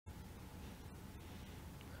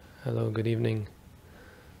Hello, good evening.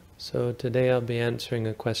 So today I'll be answering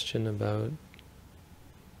a question about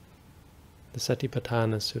the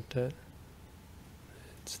Satipatthana Sutta.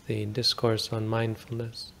 It's the discourse on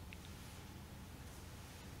mindfulness.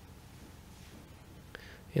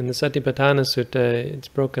 In the Satipatthana Sutta, it's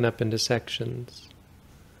broken up into sections.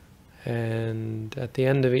 And at the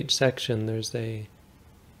end of each section, there's a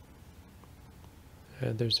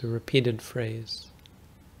repeated phrase.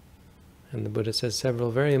 And the Buddha says several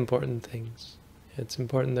very important things. It's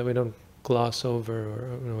important that we don't gloss over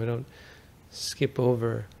or we don't skip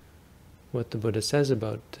over what the Buddha says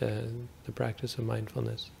about the practice of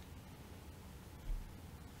mindfulness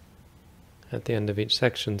at the end of each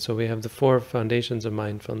section. So we have the four foundations of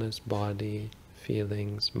mindfulness: body,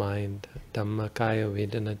 feelings, mind, Dhamma, Kaya,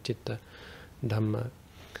 Vedana, Citta, Dhamma.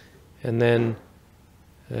 And then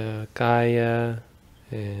Kaya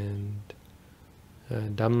and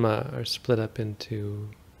Dhamma are split up into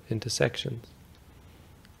sections.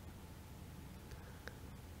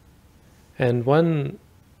 And one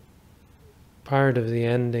part of the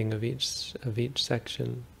ending of each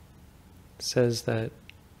section says that,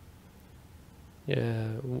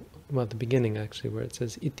 well, the beginning actually, where it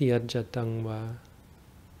says iti ajjatang va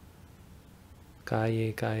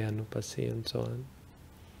kaye kayanupasi, and so on.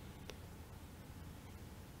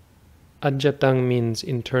 Ajjatang means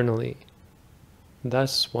internally.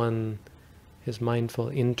 Thus one is mindful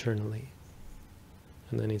internally.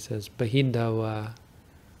 And then he says bahidava,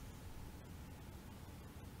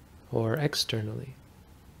 or externally.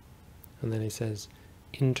 And then he says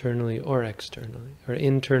internally or externally, or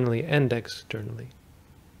internally and externally.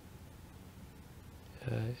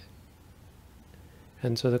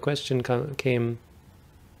 And so the question came,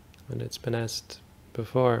 and it's been asked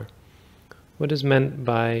before, what is meant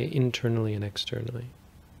by internally and externally?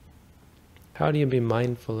 How do you be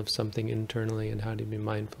mindful of something internally, and how do you be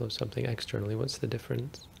mindful of something externally? What's the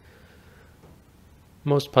difference?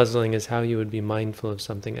 Most puzzling is how you would be mindful of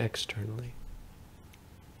something externally.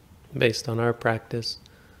 Based on our practice,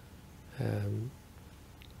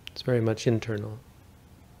 it's very much internal.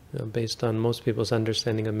 Based on most people's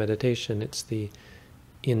understanding of meditation, it's the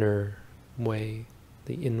inner way,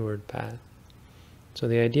 the inward path. So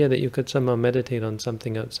the idea that you could somehow meditate on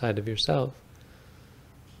something outside of yourself,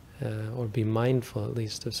 or be mindful at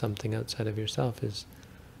least of something outside of yourself, is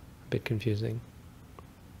a bit confusing.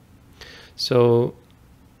 So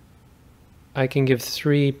I can give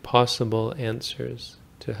three possible answers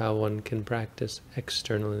to how one can practice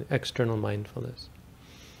external mindfulness.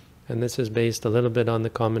 And this is based a little bit on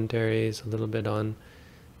the commentaries, a little bit on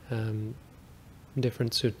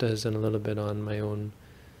different suttas, and a little bit on my own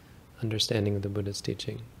understanding of the Buddha's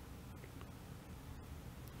teaching.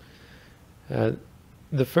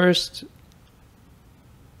 The first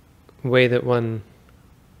way that one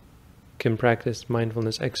can practice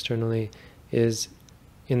mindfulness externally is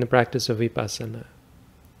in the practice of vipassana.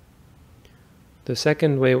 The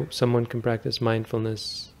second way someone can practice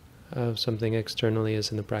mindfulness of something externally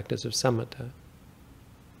is in the practice of samatha.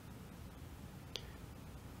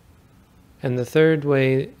 And the third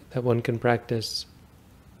way that one can practice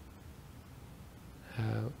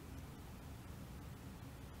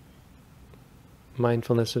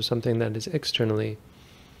mindfulness of something that is externally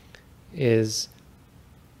is,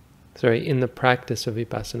 in the practice of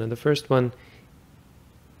vipassana. The first one,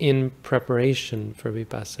 in preparation for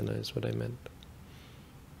vipassana, is what I meant.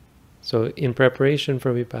 So in preparation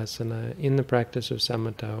for vipassana, in the practice of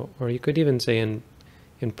samatha, or you could even say in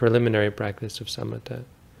preliminary practice of samatha,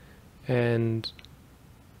 and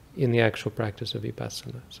in the actual practice of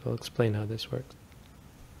vipassana. So I'll explain how this works.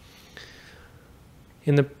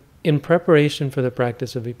 In preparation for the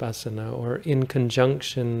practice of vipassana, or in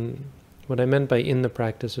conjunction, what I meant by in the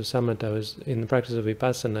practice of samatha is, in the practice of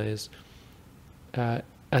vipassana, is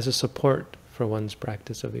as a support for one's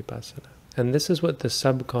practice of vipassana. And this is what the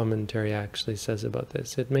sub-commentary actually says about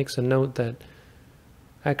this. It makes a note that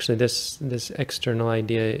actually this external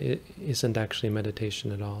idea isn't actually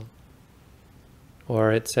meditation at all.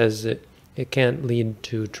 Or it says it can't lead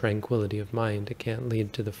to tranquility of mind. It can't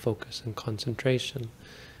lead to the focus and concentration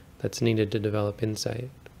that's needed to develop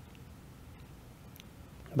insight.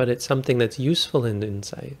 But it's something that's useful in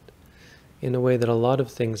insight, in a way that a lot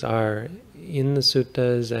of things are in the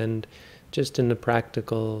suttas and just in the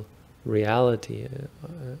practical reality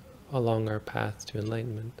along our path to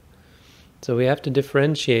enlightenment. So we have to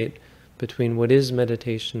differentiate between what is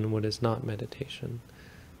meditation and what is not meditation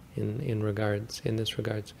in this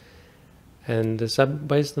regards. And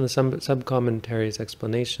based on the sub-commentary's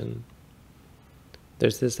explanation,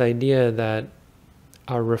 there's this idea that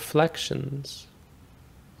our reflections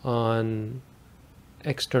on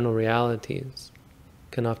external realities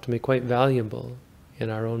can often be quite valuable in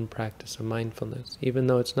our own practice of mindfulness. Even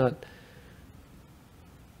though it's not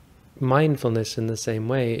mindfulness in the same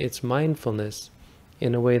way, it's mindfulness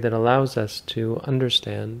in a way that allows us to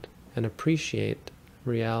understand and appreciate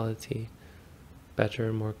reality better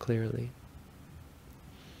and more clearly.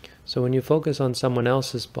 So when you focus on someone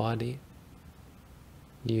else's body,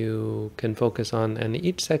 you can focus on, and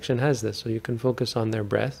each section has this, so you can focus on their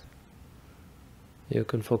breath, you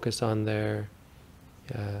can focus on their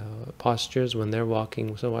postures when they're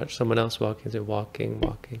walking. So watch someone else walking, they're walking.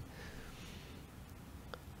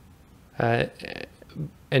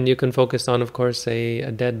 And you can focus on, of course,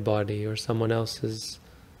 a dead body or someone else's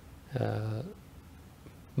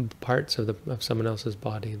parts of someone else's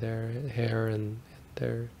body, their hair and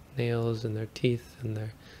their nails and their teeth and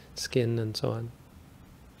their skin and so on.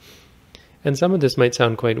 And some of this might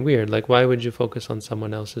sound quite weird, like why would you focus on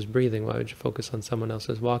someone else's breathing? Why would you focus on someone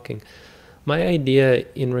else's walking? My idea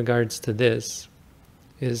in regards to this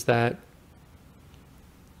is that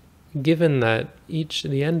given that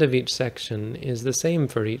the end of each section is the same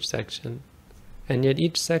for each section, and yet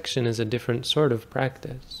each section is a different sort of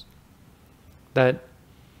practice, that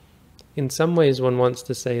in some ways one wants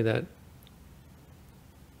to say that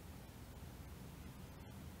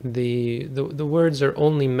the words are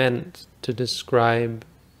only meant to describe,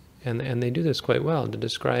 and they do this quite well, to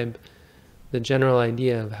describe the general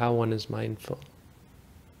idea of how one is mindful.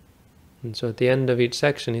 And so at the end of each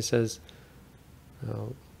section he says,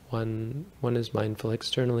 one is mindful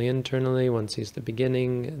externally, internally. One sees the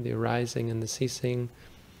beginning, the arising and the ceasing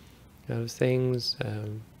of things.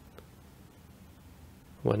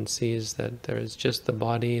 One sees that there is just the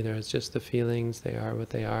body, there is just the feelings, they are what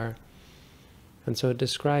they are. And so it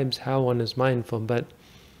describes how one is mindful, but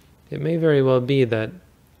it may very well be that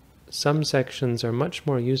some sections are much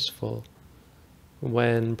more useful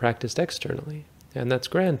when practiced externally. And that's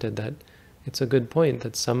granted that it's a good point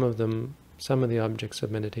that some of the objects of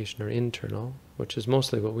meditation are internal, which is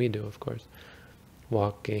mostly what we do, of course.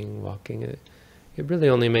 Walking. It really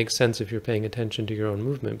only makes sense if you're paying attention to your own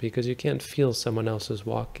movement, because you can't feel someone else's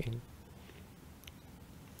walking.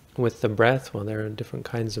 With the breath, well, there are different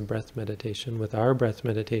kinds of breath meditation. With our breath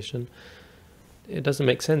meditation, it doesn't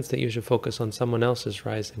make sense that you should focus on someone else's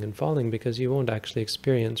rising and falling, because you won't actually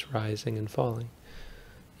experience rising and falling.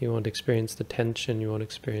 You won't experience the tension, you won't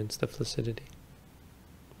experience the flaccidity.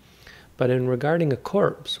 But in regarding a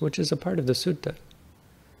corpse, which is a part of the sutta,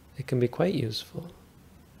 it can be quite useful.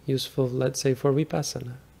 Useful, let's say, for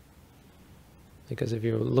vipassana. Because if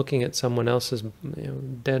you're looking at someone else's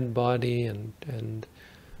dead body and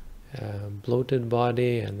bloated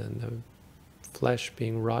body, and then the flesh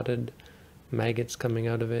being rotted, maggots coming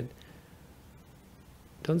out of it,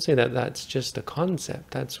 don't say that that's just a concept.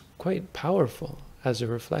 That's quite powerful as a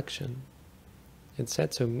reflection. It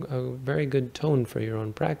sets a very good tone for your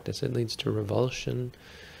own practice. It leads to revulsion,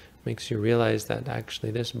 makes you realize that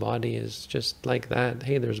actually this body is just like that.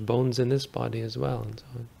 Hey, there's bones in this body as well, and so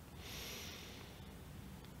on.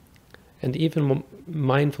 And even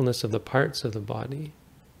mindfulness of the parts of the body.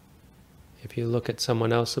 If you look at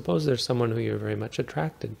someone else, suppose there's someone who you're very much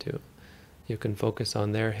attracted to, you can focus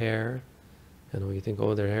on their hair, and you think,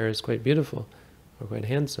 oh, their hair is quite beautiful or quite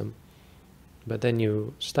handsome. But then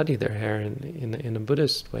you study their hair in a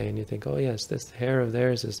Buddhist way, and you think, oh yes, this hair of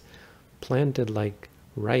theirs is planted like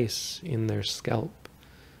rice in their scalp,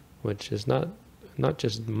 which is not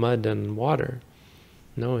just mud and water.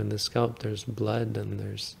 No, in the scalp there's blood, and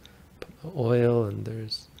there's oil, and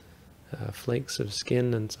there's flakes of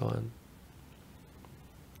skin, and so on.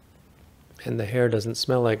 And the hair doesn't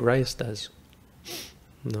smell like rice does.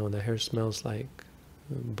 No, the hair smells like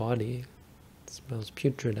body. It smells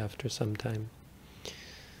putrid after some time.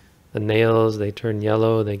 The nails, they turn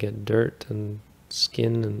yellow, they get dirt and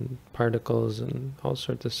skin and particles and all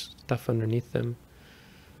sorts of stuff underneath them.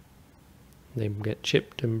 They get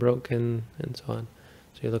chipped and broken and so on.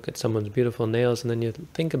 So you look at someone's beautiful nails, and then you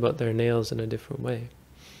think about their nails in a different way.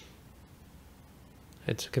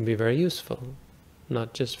 It can be very useful,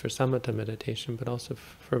 not just for samatha meditation, but also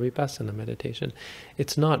for vipassana meditation.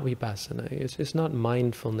 It's not vipassana, it's not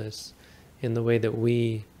mindfulness in the way that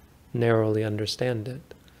we narrowly understand it.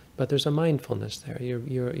 But there's a mindfulness there.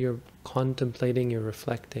 You're contemplating, you're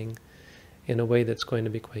reflecting in a way that's going to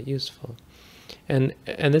be quite useful. And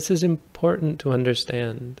this is important to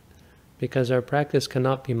understand, because our practice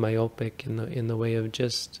cannot be myopic in the way of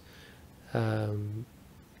just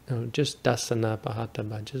just dasana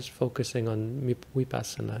pahataba, just focusing on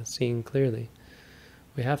vipassana, seeing clearly.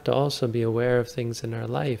 We have to also be aware of things in our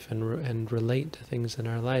life and relate to things in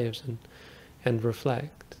our lives and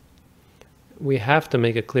reflect. we have to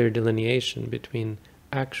make a clear delineation between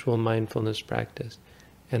actual mindfulness practice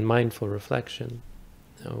and mindful reflection,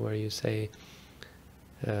 where you say,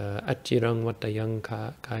 Achirang Vatayang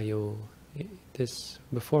Kayo,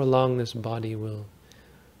 before long this body will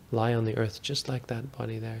lie on the earth just like that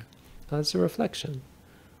body there. Now, that's a reflection.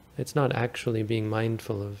 It's not actually being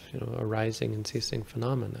mindful of arising and ceasing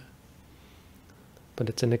phenomena, but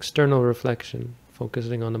it's an external reflection,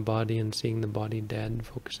 focusing on the body and seeing the body dead,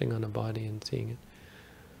 focusing on the body and seeing it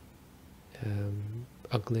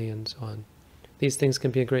ugly, and so on. These things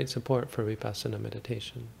can be a great support for vipassana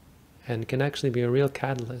meditation, and can actually be a real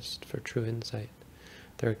catalyst for true insight.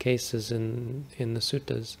 There are cases in the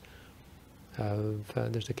suttas of,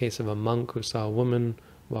 there's a case of a monk who saw a woman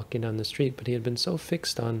walking down the street, but he had been so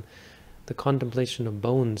fixed on the contemplation of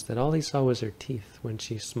bones that all he saw was her teeth when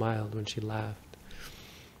she smiled, when she laughed.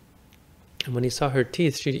 And when he saw her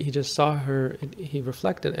teeth, he just saw her, he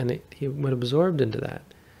reflected, and he went absorbed into that,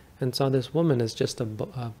 and saw this woman as just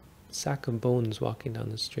a sack of bones walking down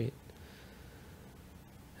the street.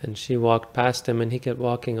 And she walked past him, and he kept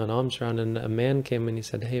walking on alms round, and a man came and he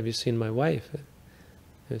said, "Hey, have you seen my wife?"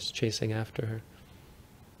 He was chasing after her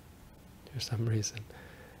for some reason.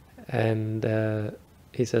 And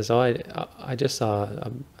he says, "Oh, I just saw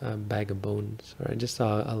a bag of bones," or "I just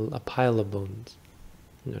saw a pile of bones."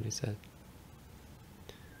 You know what he said?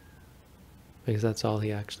 Because that's all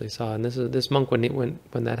he actually saw. And this monk, when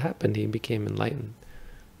that happened, he became enlightened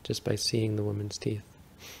just by seeing the woman's teeth.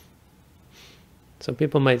 So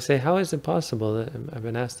people might say, how is it possible that, I've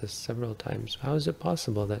been asked this several times, how is it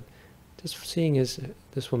possible that just seeing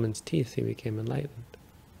this woman's teeth, he became enlightened?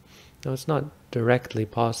 Now, it's not directly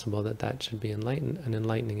possible that should be an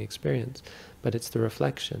enlightening experience, but it's the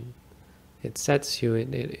reflection. It sets you,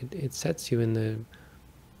 it sets you in the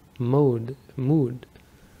mood,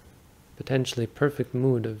 potentially perfect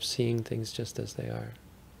mood of seeing things just as they are.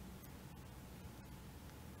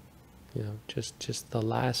 Just the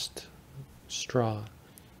last straw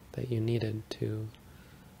that you needed to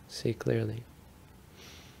see clearly.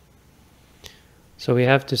 So we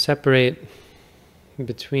have to separate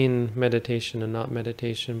between meditation and not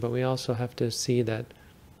meditation, but we also have to see that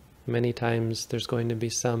many times there's going to be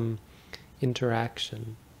some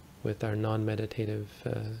interaction with our non-meditative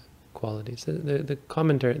qualities.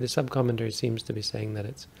 The sub-commentary seems to be saying that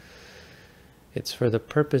it's for the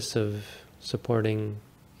purpose of supporting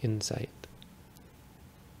insight.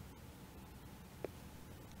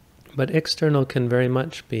 But external can very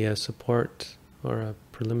much be a support or a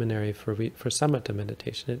preliminary for samatha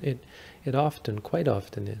meditation. It often, quite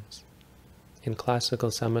often is. In classical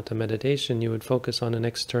samatha meditation, you would focus on an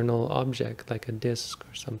external object, like a disc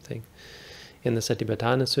or something. In the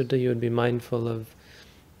Satipatthana Sutta, you would be mindful of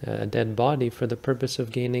a dead body for the purpose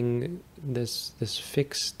of gaining this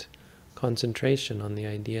fixed concentration on the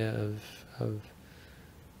idea of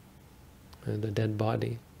the dead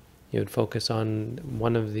body. You would focus on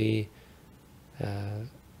one of the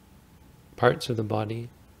parts of the body,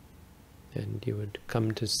 and you would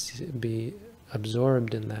come to be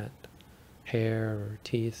absorbed in that, hair or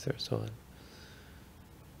teeth or so on.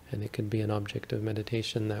 And it could be an object of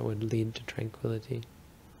meditation that would lead to tranquility.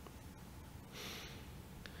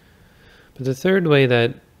 But the third way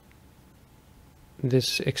that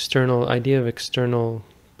this idea of external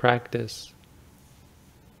practice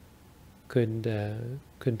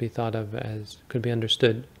could be thought of as, could be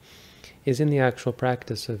understood, is in the actual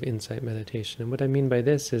practice of insight meditation. And what I mean by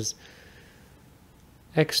this is,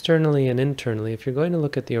 externally and internally, if you're going to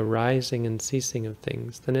look at the arising and ceasing of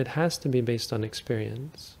things, then it has to be based on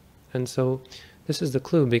experience. And so this is the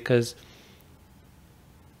clue, because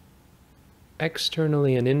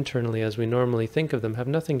externally and internally, as we normally think of them, have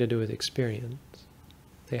nothing to do with experience.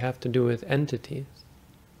 They have to do with entities.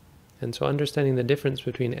 And so understanding the difference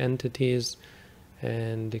between entities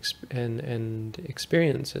and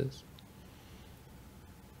experiences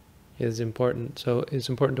is important. So it's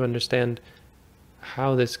important to understand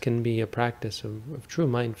how this can be a practice of true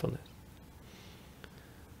mindfulness.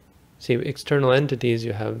 See, external entities,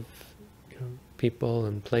 you have people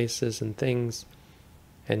and places and things,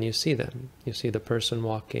 and you see them. You see the person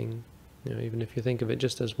walking. Even if you think of it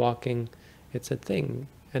just as walking, it's a thing.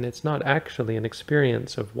 And it's not actually an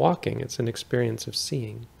experience of walking, it's an experience of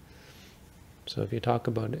seeing. So if you talk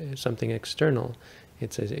about something external,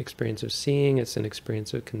 it's an experience of seeing, it's an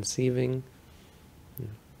experience of conceiving.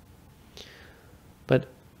 But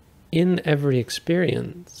in every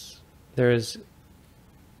experience, there is,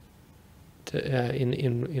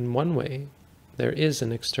 in one way, there is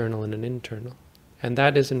an external and an internal. And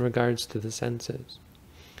that is in regards to the senses.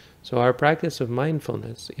 So our practice of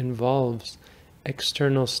mindfulness involves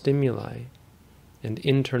external stimuli and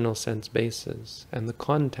internal sense bases, and the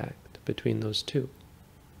contact between those two.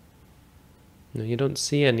 You don't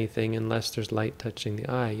see anything unless there's light touching the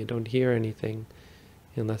eye. You don't hear anything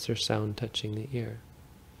unless there's sound touching the ear.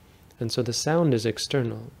 And so the sound is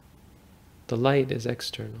external. The light is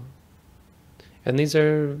external. And these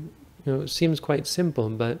are, seems quite simple,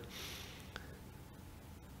 but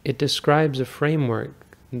it describes a framework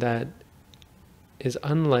that is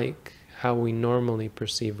unlike how we normally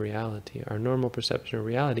perceive reality. Our normal perception of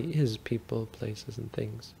reality is people, places, and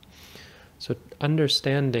things. So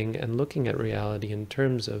understanding and looking at reality in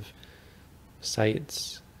terms of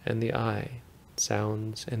sights and the eye,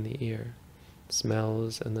 sounds and the ear,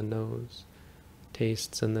 smells and the nose,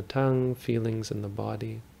 tastes and the tongue, feelings and the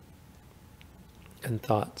body, and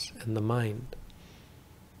thoughts and the mind.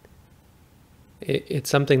 It's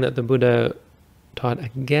something that the Buddha taught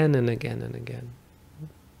again and again and again,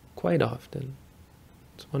 quite often.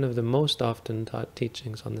 It's one of the most often taught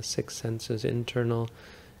teachings on the six senses, internal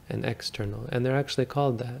and external, and they're actually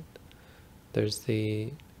called that. There's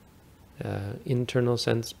the internal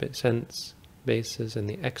sense bases and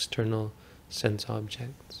the external sense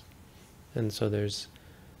objects, and so there's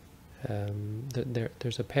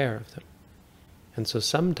a pair of them. And so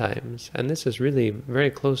sometimes, and this is really very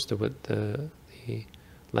close to what the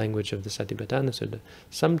language of the Satipatthana Sutta,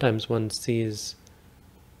 sometimes one sees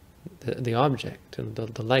the object, and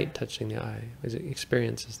the light touching the eye,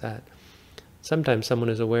 experiences that. Sometimes someone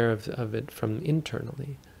is aware of it from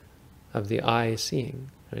internally, of the eye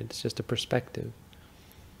seeing. Right? It's just a perspective.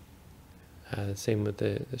 Same with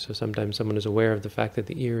so sometimes someone is aware of the fact that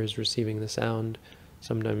the ear is receiving the sound,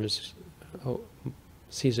 sometimes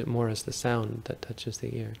sees it more as the sound that touches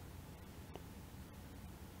the ear.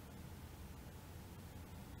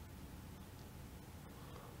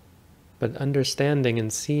 But understanding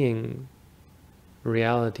and seeing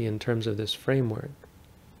reality in terms of this framework,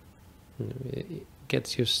 it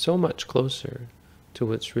gets you so much closer to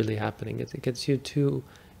what's really happening. It gets you to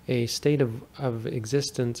a state of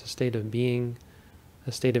existence, a state of being,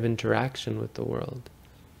 a state of interaction with the world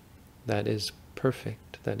that is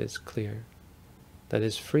perfect, that is clear, that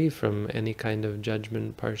is free from any kind of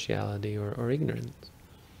judgment, partiality, or ignorance.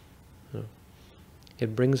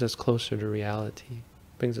 It brings us closer to reality,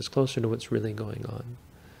 brings us closer to what's really going on.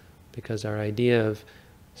 Because our idea of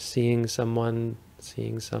seeing someone,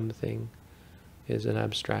 seeing something, is an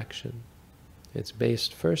abstraction. It's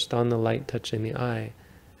based first on the light touching the eye,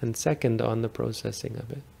 and second on the processing of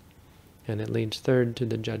it. And it leads third to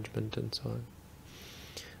the judgment and so on.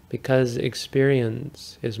 Because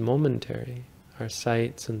experience is momentary, our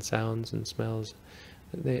sights and sounds and smells,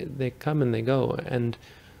 they come and they go. And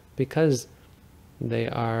because they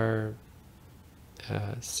are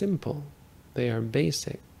simple, they are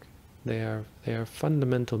basic, they are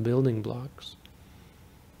fundamental building blocks,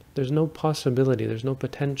 there's no possibility, there's no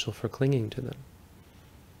potential for clinging to them.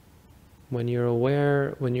 When you're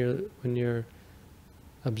aware, when you're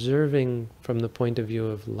observing from the point of view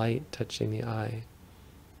of light touching the eye,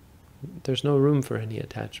 there's no room for any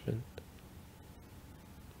attachment.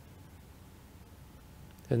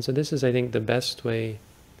 And so this is, I think, the best way.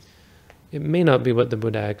 It may not be what the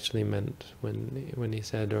Buddha actually meant when he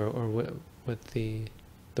said, or what the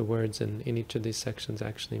words in each of these sections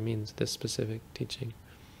actually means, this specific teaching.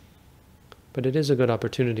 But it is a good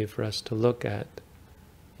opportunity for us to look at,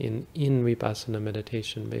 in vipassana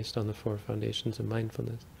meditation based on the four foundations of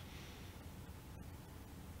mindfulness,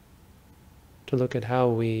 to look at how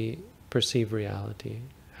we perceive reality,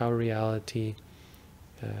 how reality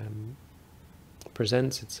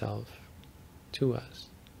presents itself to us,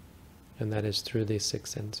 and that is through these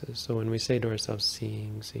six senses. So when we say to ourselves,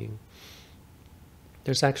 seeing,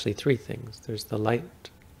 there's actually three things. There's the light,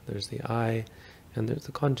 there's the eye, and there's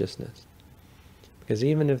the consciousness. Because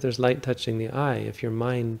even if there's light touching the eye, if your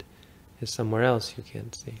mind is somewhere else, you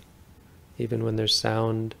can't see. Even when there's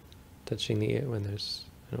sound touching the ear, when there's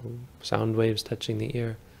sound waves touching the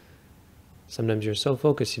ear, sometimes you're so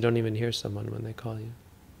focused you don't even hear someone when they call you.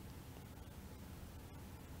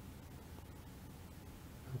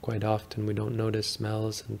 Quite often we don't notice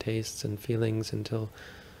smells and tastes and feelings until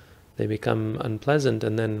they become unpleasant,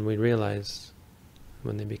 and then we realize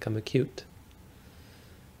when they become acute.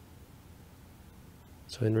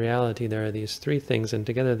 So in reality there are these three things, and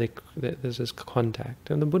together there's this contact.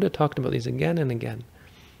 And the Buddha talked about these again and again,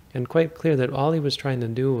 and quite clear that all he was trying to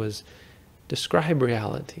do was describe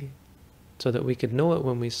reality so that we could know it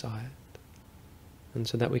when we saw it, and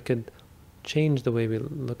so that we could change the way we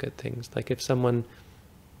look at things. Like if someone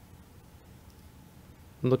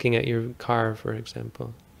looking at your car, for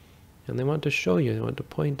example, and they want to show you, they want to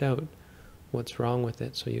point out what's wrong with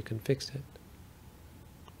it so you can fix it.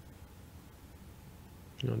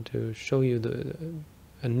 to show you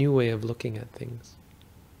a new way of looking at things.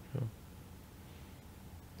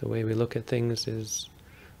 The way we look at things is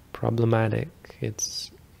problematic. It's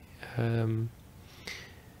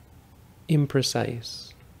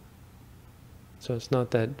imprecise. So it's not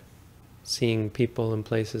that seeing people and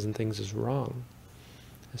places and things is wrong.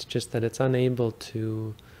 It's just that it's unable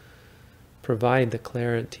to provide the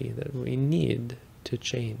clarity that we need to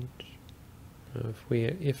change.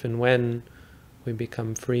 If and when we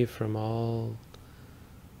become free from all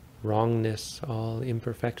wrongness, all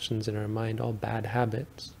imperfections in our mind, all bad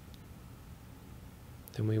habits,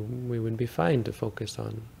 then we would be fine to focus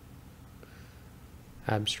on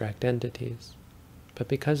abstract entities. But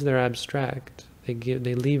because they're abstract, they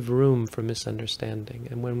leave room for misunderstanding.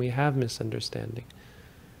 And when we have misunderstanding,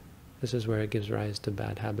 this is where it gives rise to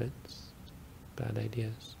bad habits, bad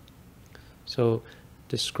ideas. So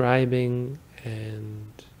describing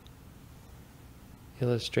and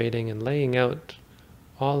illustrating and laying out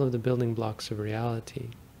all of the building blocks of reality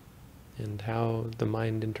and how the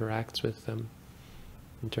mind interacts with them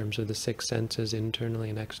in terms of the six senses internally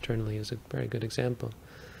and externally is a very good example.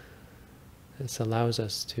 This allows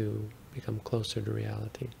us to become closer to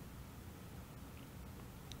reality.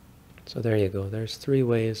 So there you go. There's three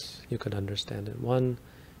ways you could understand it. One,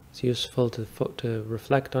 it's useful to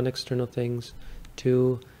reflect on external things.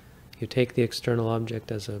 Two, you take the external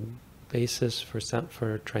object as a basis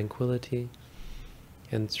for tranquility.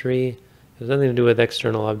 And three, it has nothing to do with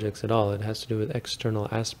external objects at all. It has to do with external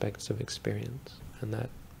aspects of experience. And that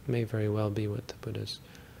may very well be what the Buddha is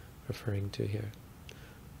referring to here.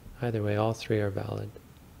 Either way, all three are valid.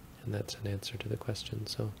 And that's an answer to the question.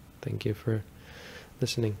 So thank you for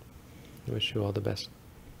listening. I wish you all the best.